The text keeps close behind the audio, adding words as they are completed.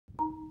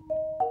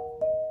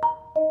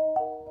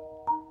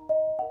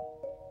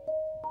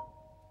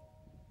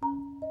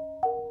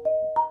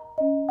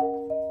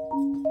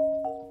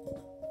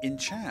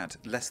Chad,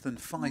 less than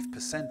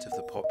 5% of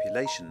the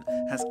population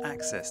has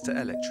access to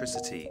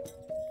electricity.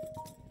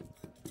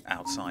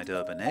 Outside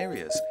urban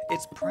areas,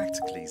 it's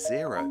practically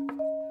zero.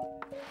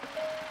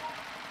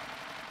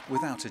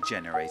 Without a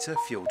generator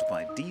fueled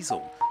by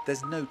diesel,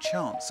 there's no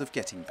chance of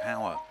getting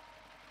power.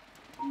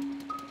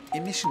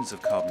 Emissions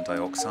of carbon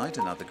dioxide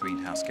and other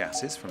greenhouse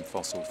gases from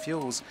fossil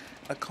fuels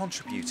are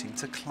contributing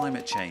to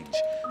climate change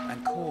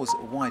and cause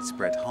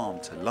widespread harm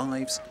to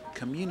lives,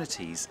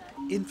 communities,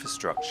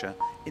 infrastructure,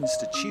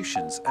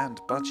 institutions and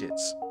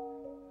budgets.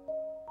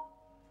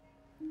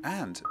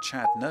 And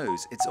Chad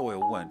knows its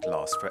oil won't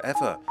last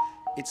forever.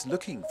 It's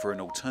looking for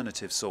an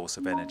alternative source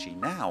of energy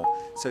now,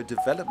 so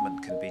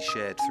development can be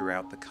shared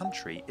throughout the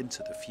country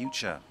into the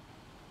future.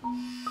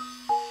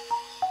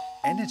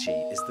 Energy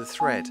is the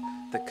thread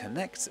that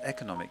connects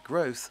economic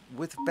growth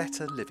with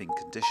better living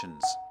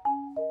conditions.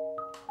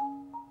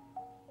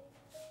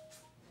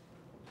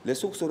 Les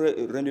sources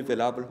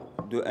renouvelables,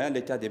 de un,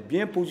 l'État est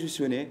bien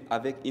positionné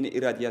avec une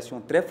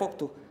irradiation très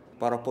forte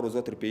par rapport aux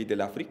autres pays de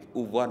l'Afrique,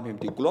 ou voire même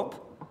du globe,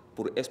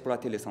 pour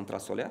exploiter les centrales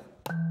solaires.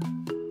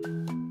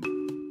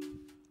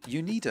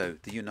 UNIDO,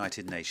 the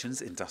United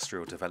Nations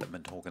Industrial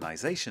Development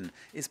Organization,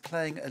 is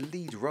playing a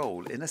lead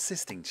role in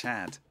assisting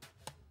Chad.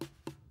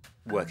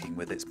 Working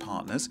with its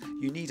partners,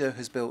 UNIDO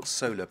has built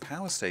solar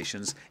power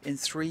stations in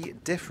 3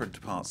 different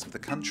parts of the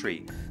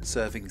country,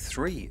 serving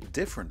 3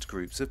 different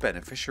groups of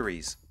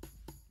beneficiaries.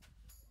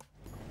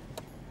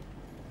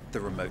 The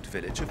remote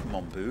village of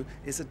Mombu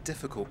is a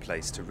difficult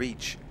place to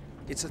reach.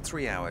 It's a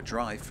 3-hour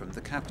drive from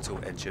the capital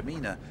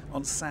N'Djamena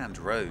on sand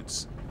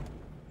roads.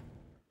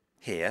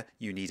 Here,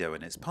 UNIDO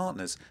and its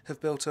partners have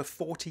built a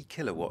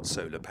 40-kilowatt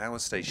solar power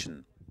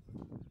station.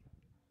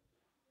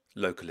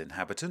 Local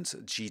inhabitant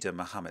Jida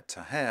Mohammed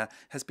Taher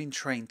has been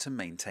trained to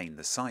maintain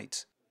the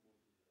site.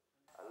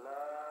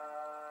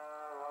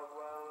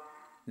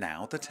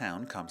 Now the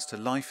town comes to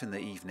life in the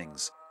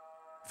evenings.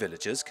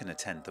 Villagers can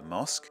attend the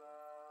mosque,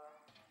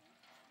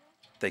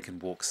 they can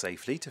walk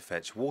safely to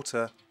fetch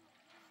water,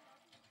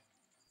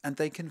 and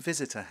they can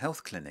visit a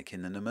health clinic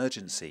in an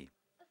emergency.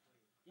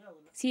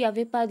 S'il n'y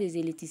avait pas des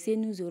électricités,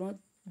 nous aurons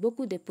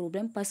beaucoup de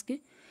problèmes parce que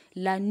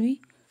la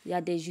nuit, il y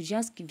a des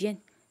urgences qui viennent.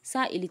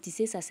 Sans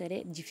électricité, ça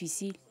serait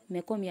difficile.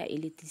 Mais comme il y a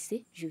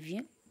électricité, je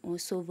viens, on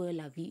sauve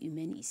la vie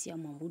humaine ici à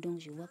Mambo, donc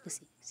je vois que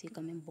c'est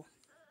quand même bon.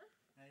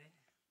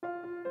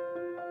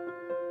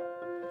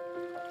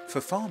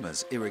 For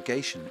farmers,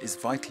 irrigation is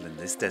vital in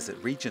this desert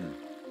region.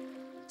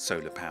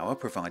 Solar power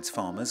provides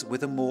farmers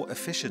with a more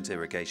efficient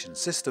irrigation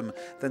system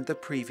than the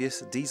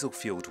previous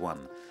diesel-fueled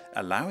one,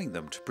 allowing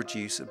them to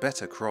produce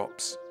better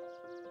crops.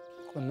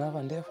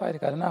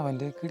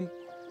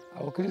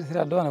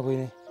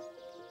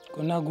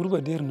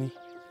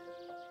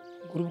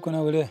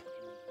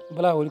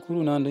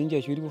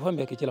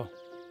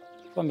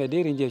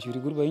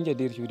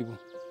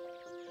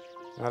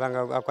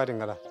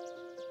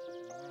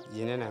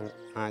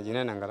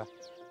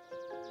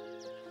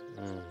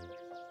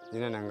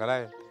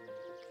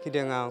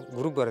 Kidenga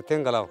group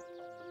bertenggalau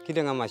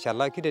kidenga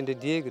mashallah kiden de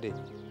diegde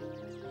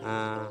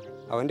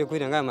awande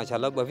kidenga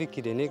mashallah bafi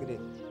kidene gde.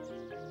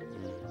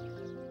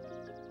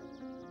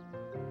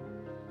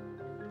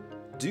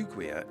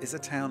 Duguia is a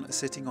town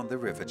sitting on the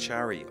river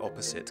Chari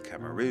opposite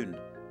Cameroon.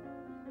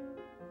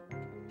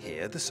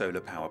 Here, the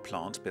solar power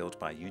plant built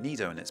by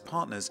UNIDO and its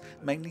partners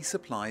mainly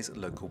supplies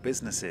local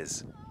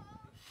businesses.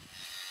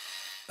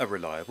 A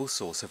reliable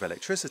source of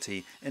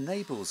electricity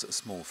enables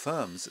small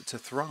firms to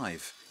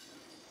thrive.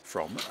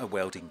 From a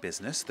welding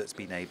business that's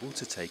been able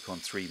to take on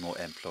 3 more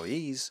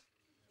employees,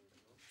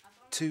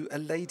 to a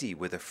lady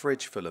with a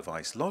fridge full of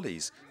ice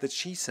lollies that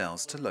she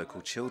sells to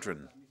local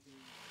children.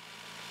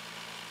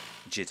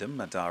 Jidam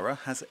Madara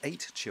has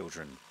 8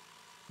 children.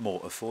 More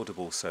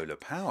affordable solar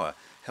power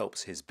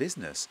helps his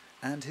business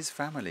and his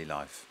family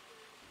life.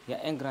 Il y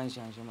a un grand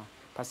changement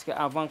parce que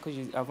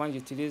avant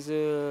j'utilise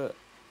le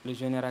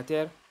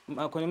générateur,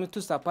 ma économie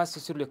tout ça passe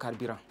sur le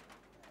carburant.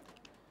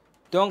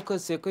 Donc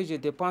ce que je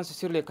dépense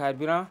sur le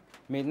carburant,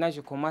 maintenant je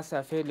commence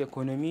à faire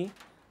l'économie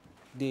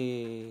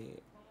de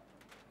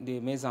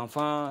mes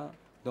enfants.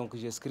 Donc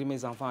j'inscris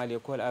mes enfants à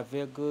l'école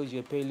avec,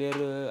 je paye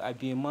leur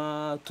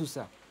habillement, tout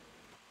ça.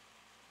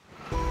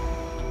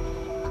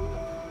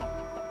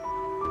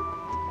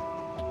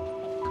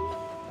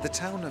 The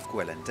town of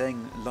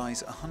Gwelendeng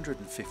lies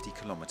 150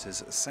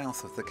 kilometers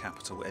south of the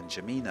capital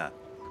N'Djamena.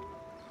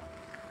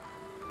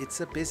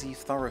 It's a busy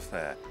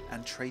thoroughfare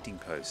and trading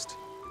post.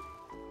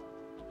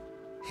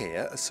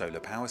 Here, a solar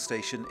power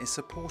station is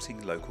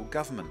supporting local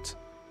government.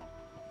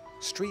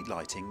 Street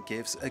lighting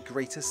gives a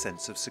greater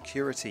sense of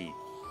security.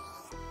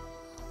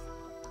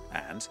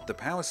 And the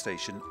power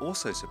station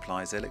also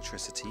supplies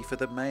electricity for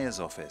the mayor's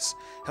office,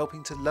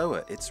 helping to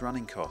lower its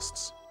running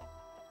costs.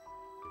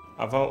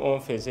 Avant, on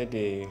faisait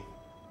des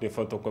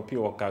photocopies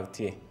au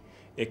quartier.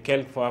 Et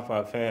quelquefois,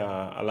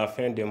 à la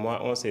fin du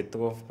mois, on se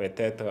trouve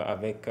peut-être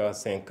avec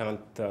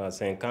 50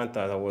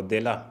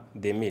 au-delà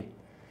des 1000.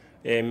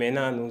 Et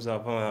maintenant, nous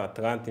avons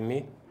 30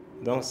 000.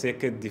 Donc, c'est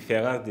que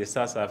différence de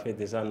ça, ça fait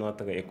déjà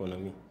notre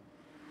économie.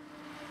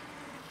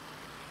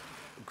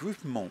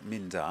 Groupement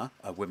Minda,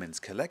 a women's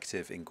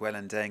collective in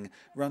Guelendeng,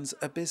 runs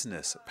a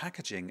business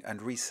packaging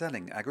and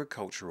reselling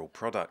agricultural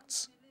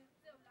products.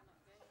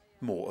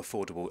 More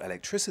affordable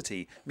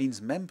electricity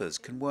means members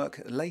can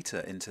work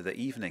later into the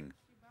evening.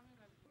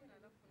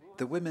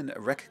 The women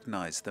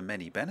recognise the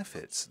many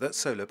benefits that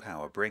solar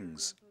power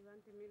brings.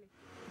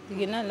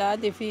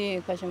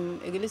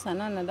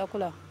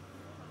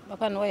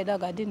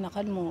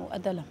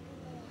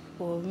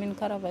 min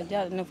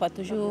karabaja ne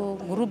fatushu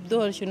group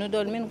dol shunu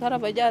dol min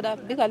karabaja da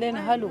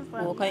bigalena halu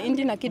o ka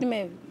indina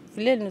kidme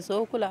filel ni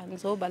so kula ni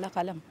so bala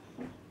kalam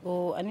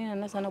o anina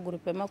nasana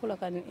group ma kula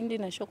kan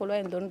indina shokolo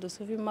en don do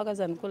sufi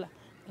magazan kula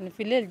ni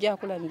filel ja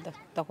kula ni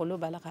ta kolo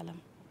bala kalam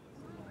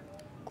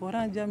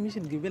koran ja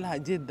mishil gibil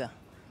hajeda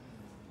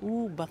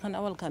u bakan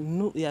awal kan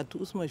nu ya tu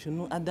usma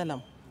shunu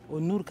adalam o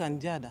nur kan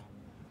jada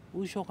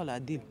u shokola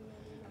dil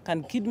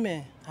kan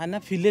kidme hana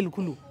filel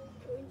kulu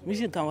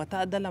mishil kan wata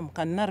adalam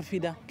kan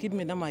narfida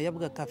kidme dama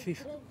yabga kafif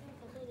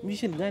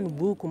mishil gan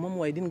buku mam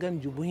waydin gan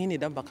jubuhini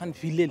da bakan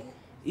filel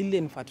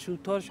illen fatshu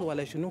torsho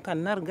wala shunu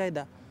kan nar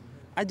gaida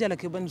ajala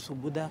ke ban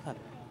subudakar.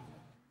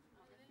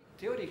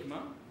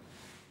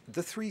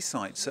 The 3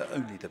 sites are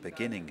only the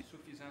beginning.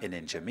 In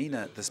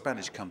N'Djamena, the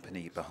Spanish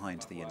company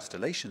behind the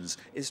installations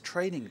is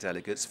training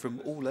delegates from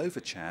all over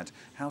Chad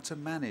how to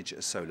manage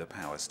solar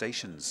power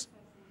stations.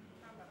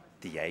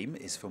 The aim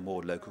is for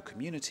more local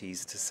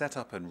communities to set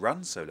up and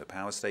run solar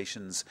power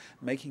stations,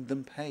 making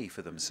them pay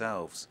for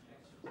themselves.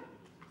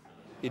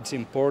 It's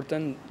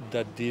important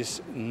that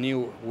this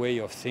new way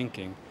of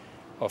thinking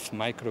of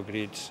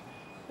microgrids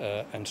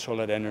and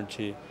solar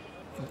energy,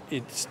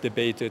 it's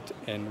debated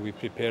and we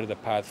prepare the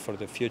path for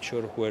the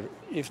future where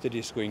if there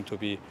is going to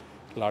be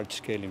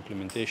large-scale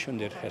implementation,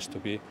 there has to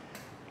be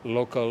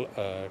local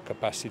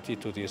capacity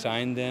to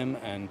design them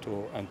and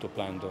to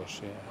plan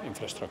those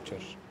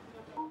infrastructures.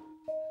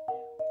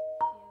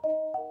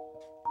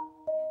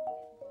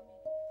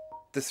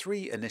 The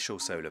 3 initial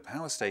solar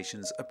power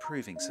stations are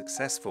proving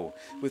successful,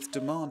 with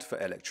demand for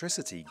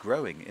electricity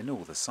growing in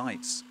all the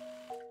sites.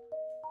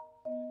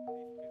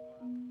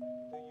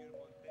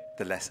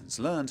 The lessons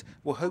learned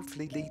will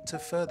hopefully lead to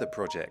further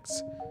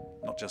projects,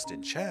 not just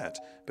in Chad,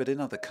 but in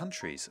other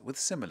countries with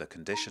similar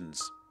conditions.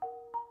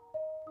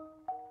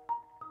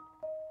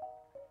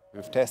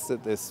 We've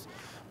tested this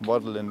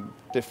model in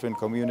different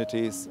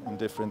communities, in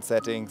different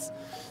settings,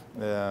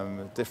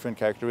 different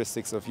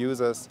characteristics of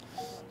users.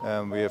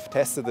 We have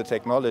tested the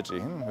technology,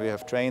 we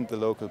have trained the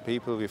local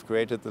people, we've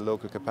created the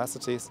local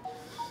capacities.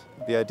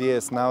 The idea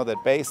is now that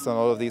based on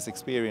all of these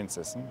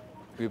experiences,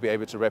 we'll be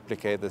able to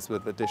replicate this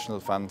with additional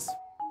funds.